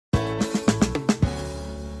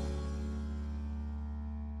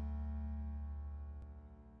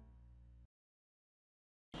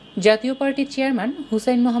জাতীয় পার্টির চেয়ারম্যান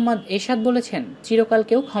হুসাইন মোহাম্মদ এরশাদ বলেছেন, চিরকাল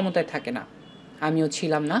কেউ ক্ষমতায় থাকে না, আমিও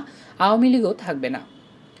ছিলাম না, আওয়ামী লীগও থাকবে না।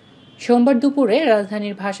 সোমবার দুপুরে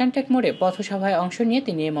রাজধানীর ভাসানটেক মোড়ে পথসভায় অংশ নিয়ে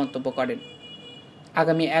তিনি এ মন্তব্য করেন।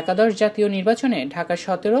 আগামী একাদশ জাতীয় নির্বাচনে ঢাকার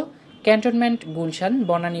 17 ক্যান্টনমেন্ট, গুলশান,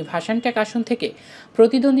 বনানী, ভাসানটেক আসন থেকে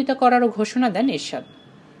প্রতিদ্বন্দ্বিতা করারও ঘোষণা দেন এরশাদ।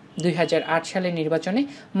 2008 সালের নির্বাচনে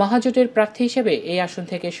মহাজোটের প্রার্থী হিসেবে এই আসন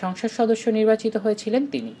থেকে সংসদ সদস্য নির্বাচিত হয়েছিলেন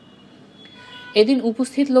তিনি। এদিন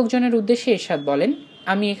উপস্থিত লোকজনের উদ্দেশ্যে এরশাদ বলেন,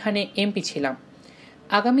 আমি এখানে এমপি ছিলাম,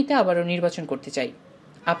 আগামীতে আবারও নির্বাচন করতে চাই,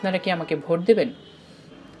 আপনারা কি আমাকে ভোট দেবেন?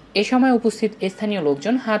 এ সময় উপস্থিত স্থানীয়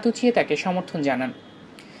লোকজন হাত উঁচিয়ে তাকে সমর্থন জানান।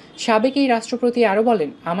 সাবেক এই রাষ্ট্রপতি আরও বলেন,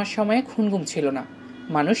 আমার সময়ে খুনগুম ছিল না,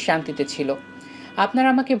 মানুষ শান্তিতে ছিল, আপনারা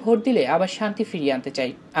আমাকে ভোট দিলে আবার শান্তি ফিরিয়ে আনতে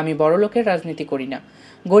চাই। আমি বড়লোকের রাজনীতি করি না,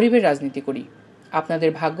 গরিবের রাজনীতি করি, আপনাদের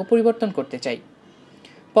ভাগ্য পরিবর্তন করতে চাই।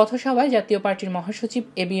 পথসভায় জাতীয় পার্টির মহাসচিব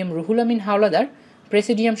এবিএম রুহুল আমিন হাওলাদার,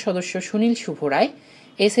 প্রেসিডিয়াম সদস্য সুনীল শুভ রায়,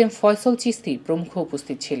 এস এম ফয়সল চিস্তি প্রমুখ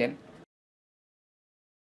উপস্থিত ছিলেন।